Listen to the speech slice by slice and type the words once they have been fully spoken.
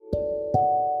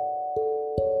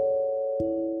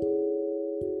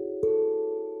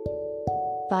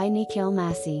By-Nikhil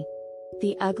Massey.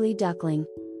 The Ugly Duckling.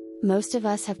 Most of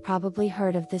us have probably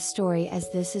heard of this story, as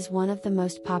this is one of the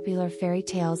most popular fairy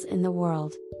tales in the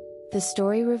world. The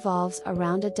story revolves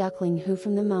around a duckling who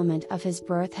from the moment of his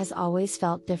birth has always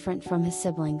felt different from his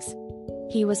siblings.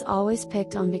 He was always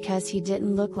picked on because he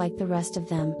didn't look like the rest of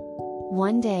them.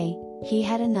 One day, he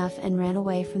had enough and ran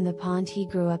away from the pond he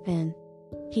grew up in.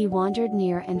 He wandered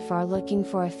near and far looking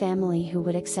for a family who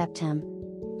would accept him.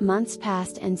 Months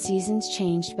passed and seasons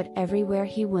changed, but everywhere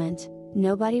he went,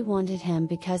 nobody wanted him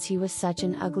because he was such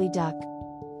an ugly duck.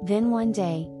 Then one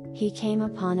day, he came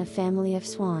upon a family of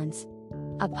swans.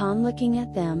 Upon looking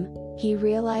at them, he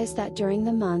realized that during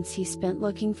the months he spent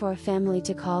looking for a family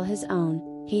to call his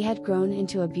own, he had grown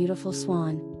into a beautiful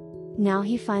swan. Now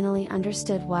he finally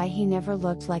understood why he never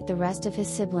looked like the rest of his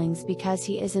siblings, because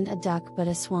he isn't a duck but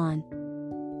a swan.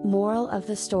 Moral of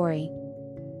the story: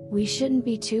 we shouldn't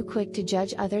be too quick to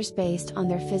judge others based on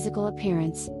their physical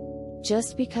appearance.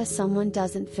 Just because someone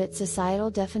doesn't fit societal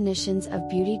definitions of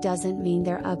beauty doesn't mean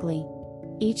they're ugly.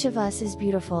 Each of us is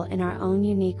beautiful in our own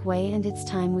unique way, and it's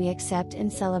time we accept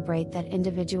and celebrate that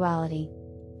individuality.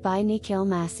 By Nikhil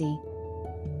Massey.